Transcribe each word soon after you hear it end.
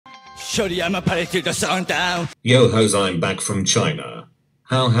Shorty, I'ma party till the sun down. Yo hoes, I'm back from China.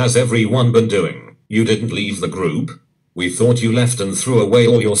 How has everyone been doing? You didn't leave the group? We thought you left and threw away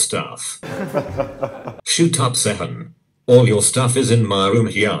all your stuff. Shoot up Sehan. All your stuff is in my room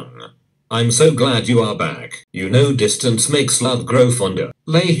Hyun. I'm so glad you are back. You know distance makes love grow fonder.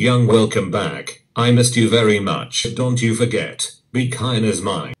 Lei Hyung, welcome back. I missed you very much. Don't you forget, be kind is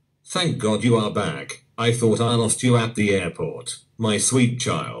mine. Thank God you are back. I thought I lost you at the airport, my sweet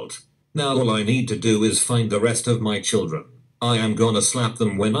child. Now all I need to do is find the rest of my children. I am gonna slap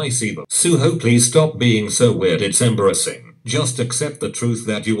them when I see them. Suho, please stop being so weird, it's embarrassing. Just accept the truth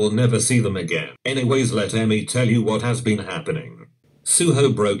that you will never see them again. Anyways, let Emmy tell you what has been happening.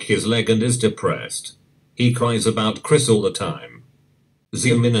 Suho broke his leg and is depressed. He cries about Chris all the time.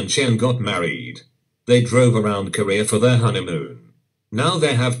 Xiaomin and Chen got married. They drove around Korea for their honeymoon. Now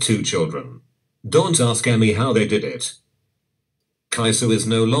they have 2 children. Don't ask Emmy how they did it. Kaisu is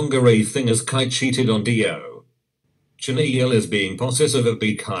no longer a thing as Kai cheated on Dio. Chaneyel is being possessive of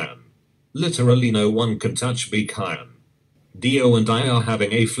Bikayan. Literally no one can touch Bikayan. Dio and I are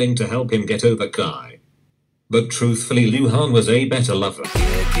having a fling to help him get over Kai. But truthfully, Luhan was a better lover.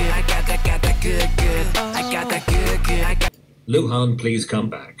 Luhan, please come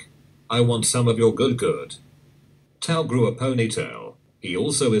back. I want some of your good. Tao grew a ponytail. He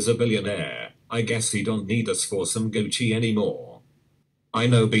also is a billionaire. I guess he don't need us for some Gucci anymore. I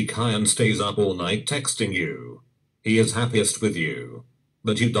know Bikayan stays up all night texting you. He is happiest with you.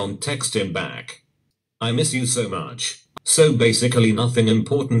 But you don't text him back. I miss you so much. So basically nothing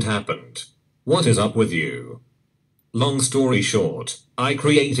important happened. What is up with you? Long story short, I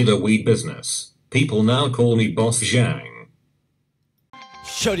created a weed business. People now call me Boss Zhang.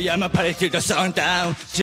 Shorty, I'ma party till the sun down.